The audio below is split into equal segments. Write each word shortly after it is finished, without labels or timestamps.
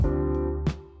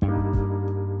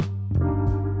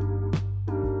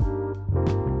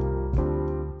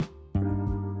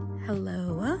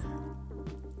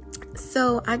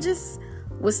I just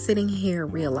was sitting here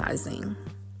realizing,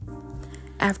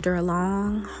 after a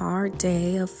long, hard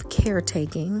day of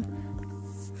caretaking,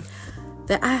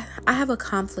 that I have a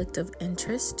conflict of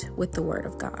interest with the Word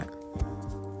of God.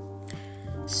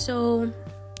 So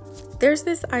there's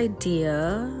this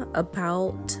idea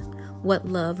about what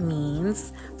love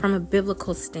means from a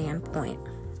biblical standpoint.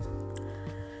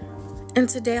 And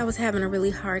today I was having a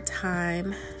really hard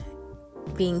time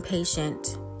being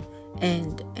patient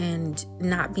and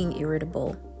not being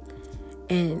irritable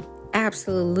and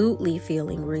absolutely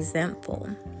feeling resentful.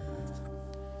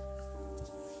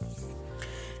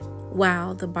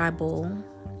 While the Bible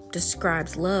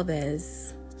describes love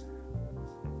as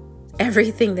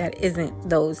everything that isn't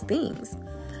those things.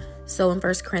 So in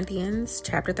 1 Corinthians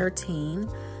chapter 13,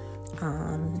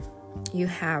 you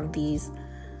have these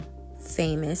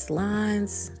famous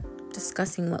lines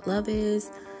discussing what love is.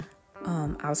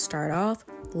 I'll start off.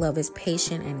 Love is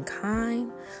patient and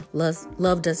kind.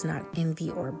 Love does not envy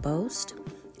or boast.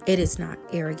 It is not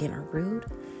arrogant or rude.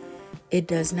 It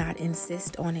does not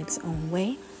insist on its own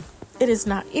way. It is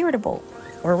not irritable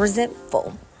or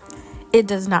resentful. It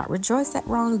does not rejoice at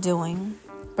wrongdoing,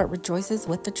 but rejoices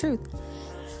with the truth.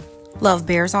 Love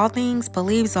bears all things,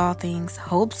 believes all things,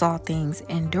 hopes all things,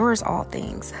 endures all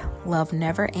things. Love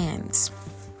never ends.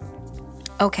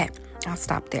 Okay, I'll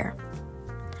stop there.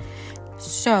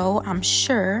 So I'm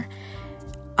sure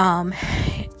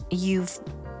you've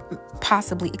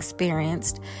possibly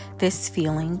experienced this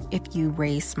feeling if you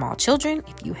raise small children,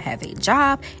 if you have a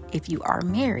job, if you are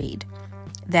married,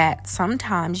 that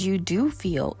sometimes you do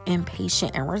feel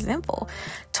impatient and resentful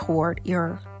toward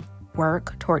your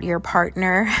work, toward your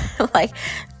partner, like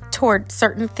toward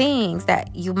certain things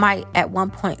that you might at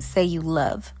one point say you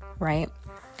love, right?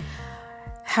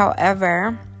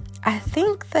 However, I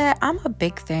think that I'm a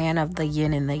big fan of the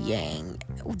yin and the yang,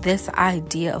 this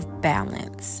idea of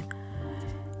balance.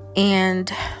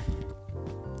 And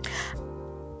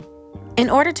in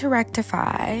order to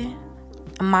rectify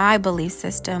my belief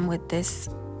system with this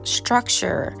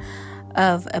structure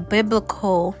of a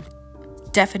biblical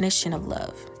definition of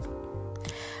love,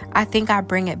 I think I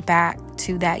bring it back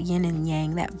to that yin and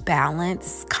yang, that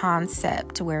balance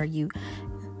concept where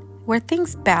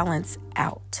things balance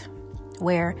out.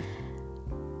 Where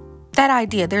that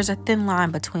idea, there's a thin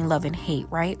line between love and hate,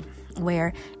 right?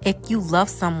 Where if you love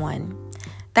someone,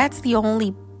 that's the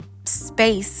only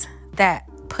space that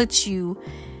puts you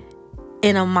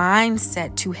in a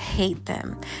mindset to hate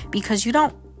them, because you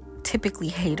don't typically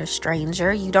hate a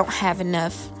stranger. You don't have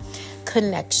enough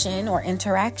connection or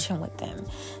interaction with them.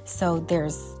 So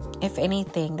if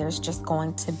anything, there's just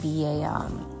going to be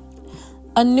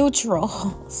a neutral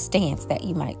stance that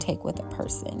you might take with a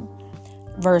person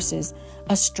versus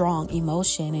a strong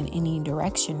emotion in any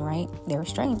direction, right? They're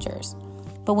strangers.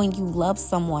 But when you love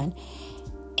someone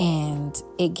and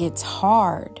it gets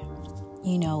hard,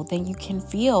 then you can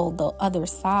feel the other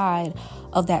side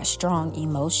of that strong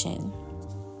emotion.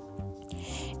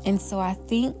 And so I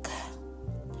think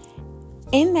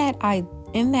in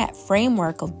that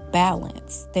framework of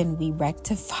balance, then we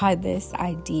rectify this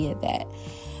idea that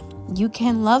you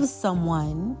can love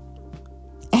someone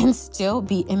and still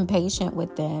be impatient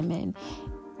with them and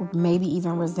maybe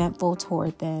even resentful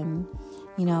toward them.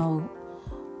 You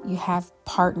have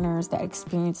partners that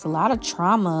experience a lot of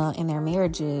trauma in their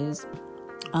marriages,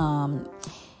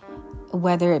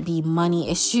 whether it be money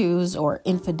issues or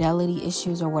infidelity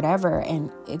issues or whatever. And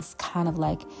it's kind of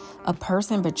like a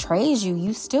person betrays you,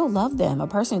 you still love them. A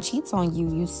person cheats on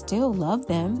you, you still love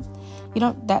them.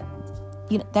 That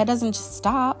doesn't just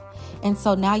stop. And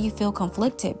so now you feel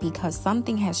conflicted because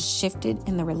something has shifted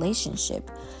in the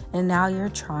relationship and now you're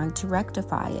trying to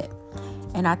rectify it.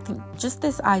 And I think just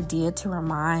this idea to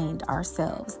remind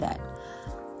ourselves that,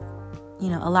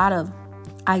 a lot of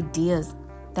ideas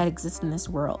that exist in this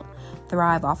world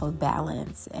thrive off of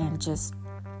balance and just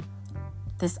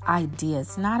this idea.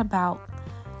 It's not about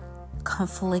a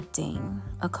conflicting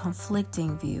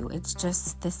view. It's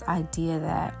just this idea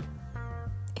that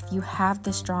if you have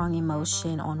the strong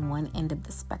emotion on one end of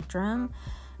the spectrum,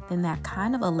 then that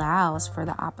kind of allows for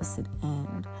the opposite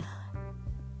end.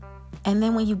 And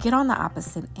then when you get on the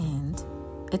opposite end,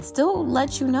 it still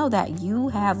lets you know that you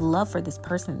have love for this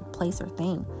person, place, or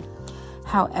thing.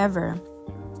 However,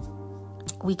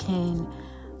 we can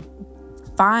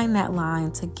find that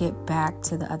line to get back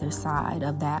to the other side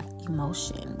of that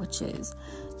emotion, which is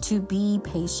to be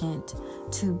patient,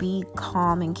 to be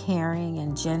calm and caring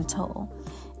and gentle,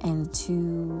 and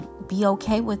to be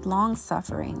okay with long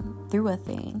suffering through a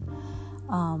thing.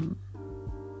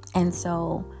 And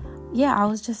so, I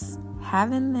was just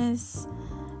having this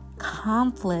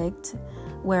conflict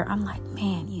where I'm like,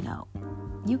 man,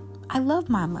 I love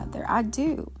my mother. I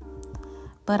do.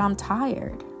 But I'm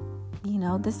tired.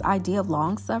 This idea of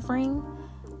long suffering,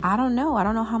 I don't know. I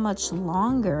don't know how much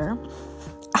longer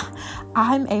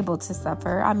I'm able to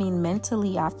suffer. I mean,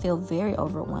 mentally, I feel very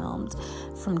overwhelmed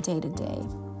from day to day.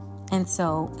 And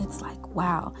so it's like,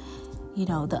 wow,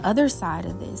 the other side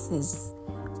of this is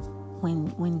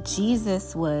when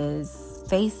Jesus was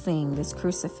facing this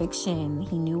crucifixion,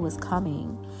 he knew was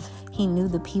coming. He knew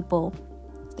the people,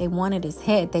 they wanted his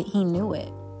head, that he knew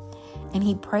it. And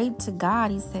he prayed to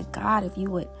God. He said, God, if you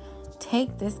would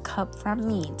take this cup from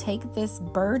me, take this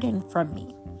burden from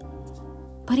me.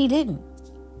 But he didn't,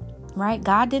 right?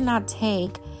 God did not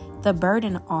take the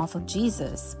burden off of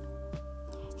Jesus.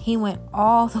 He went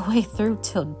all the way through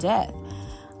till death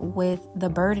with the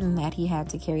burden that he had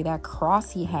to carry, that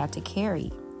cross he had to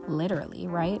carry, literally,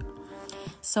 right?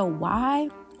 So why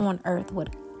on earth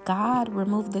would God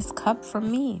remove this cup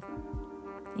from me?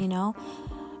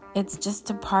 It's just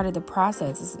a part of the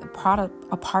process. It's a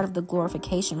part of the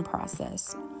glorification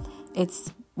process.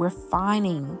 It's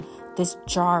refining this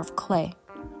jar of clay.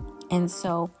 And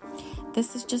so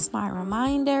this is just my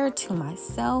reminder to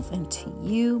myself and to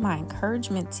you, my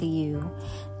encouragement to you,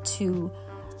 to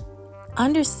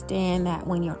understand that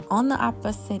when you're on the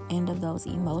opposite end of those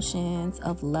emotions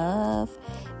of love,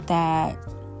 that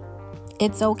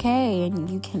it's okay,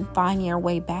 and you can find your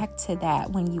way back to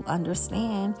that when you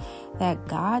understand that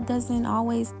God doesn't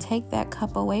always take that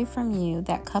cup away from you,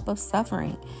 that cup of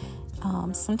suffering.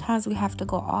 Sometimes we have to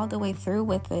go all the way through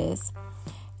with this,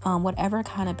 whatever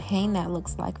kind of pain that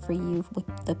looks like for you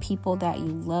with the people that you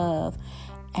love,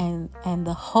 and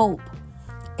the hope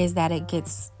is that it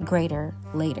gets greater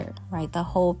later, right? The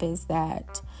hope is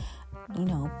that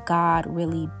God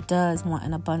really does want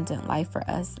an abundant life for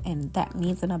us. And that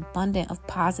means an abundance of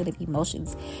positive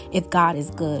emotions. If God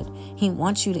is good, he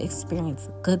wants you to experience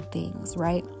good things,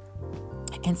 right?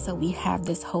 And so we have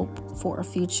this hope for a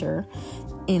future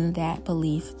in that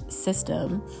belief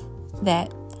system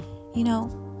that,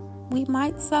 we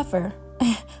might suffer,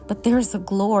 but there's a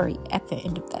glory at the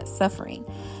end of that suffering.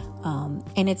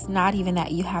 And it's not even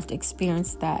that you have to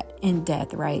experience that in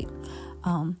death, right?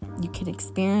 You can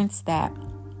experience that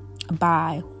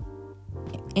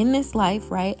in this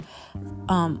life, right?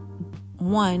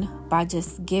 One, by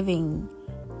just giving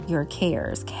your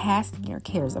cares, casting your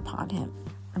cares upon him,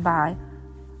 by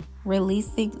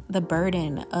releasing the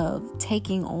burden of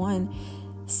taking on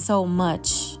so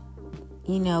much.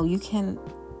 You can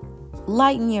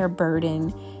lighten your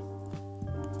burden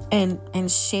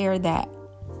and share that,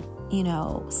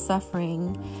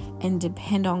 suffering, and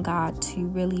depend on God to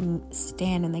really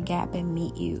stand in the gap and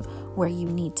meet you where you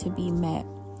need to be met.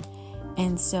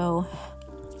 And so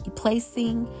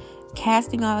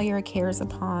casting all your cares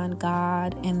upon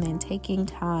God, and then taking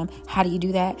time. How do you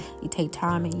do that? You take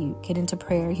time and you get into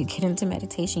prayer, you get into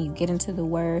meditation, you get into the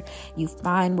word, you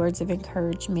find words of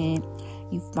encouragement,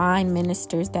 you find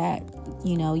ministers that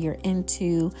you're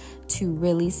into to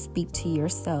really speak to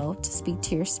yourself, to speak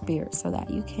to your spirit, so that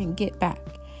you can get back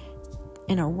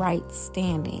in a right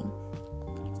standing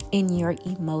in your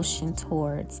emotion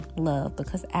towards love.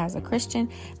 Because as a Christian,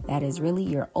 that is really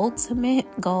your ultimate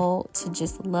goal, to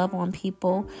just love on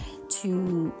people,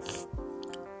 to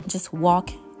just walk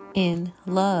in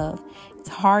love. It's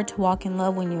hard to walk in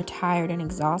love when you're tired and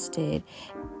exhausted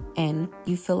and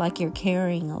you feel like you're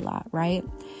carrying a lot, right?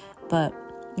 But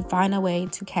you find a way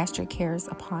to cast your cares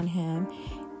upon him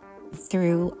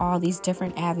through all these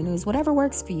different avenues, whatever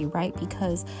works for you, right?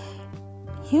 Because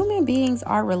human beings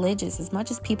are religious. As much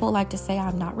as people like to say,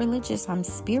 I'm not religious, I'm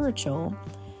spiritual.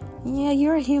 Yeah,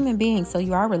 you're a human being, so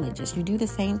you are religious. You do the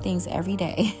same things every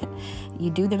day. You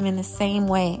do them in the same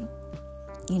way.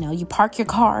 You park your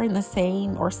car in the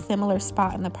same or similar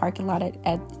spot in the parking lot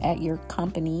at your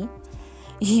company.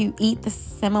 You eat the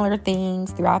similar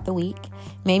things throughout the week.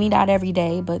 Maybe not every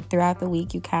day, but throughout the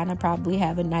week, you kind of probably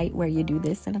have a night where you do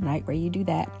this and a night where you do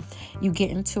that. You get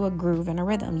into a groove and a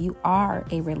rhythm. You are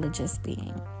a religious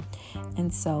being.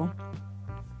 And so,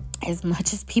 as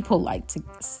much as people like to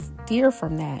steer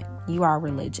from that, you are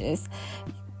religious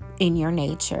in your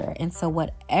nature. And so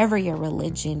whatever your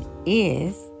religion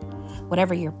is,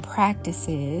 whatever your practice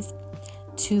is,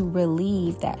 to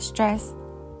relieve that stress,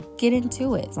 get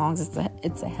into it, as long as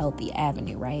it's a healthy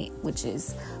avenue, right? Which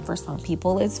is, for some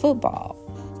people, it's football.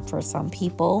 For some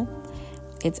people,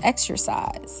 it's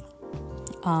exercise.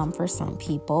 For some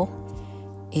people,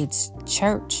 it's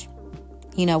church.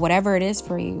 Whatever it is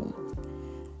for you,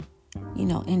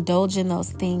 indulge in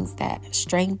those things that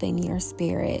strengthen your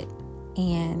spirit.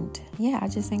 And I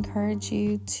just encourage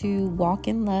you to walk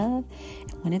in love.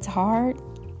 When it's hard,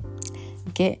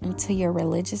 get into your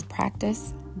religious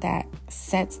practice that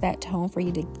sets that tone for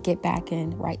you to get back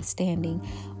in right standing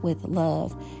with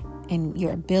love and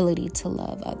your ability to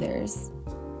love others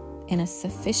in a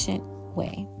sufficient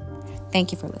way.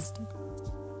 Thank you for listening.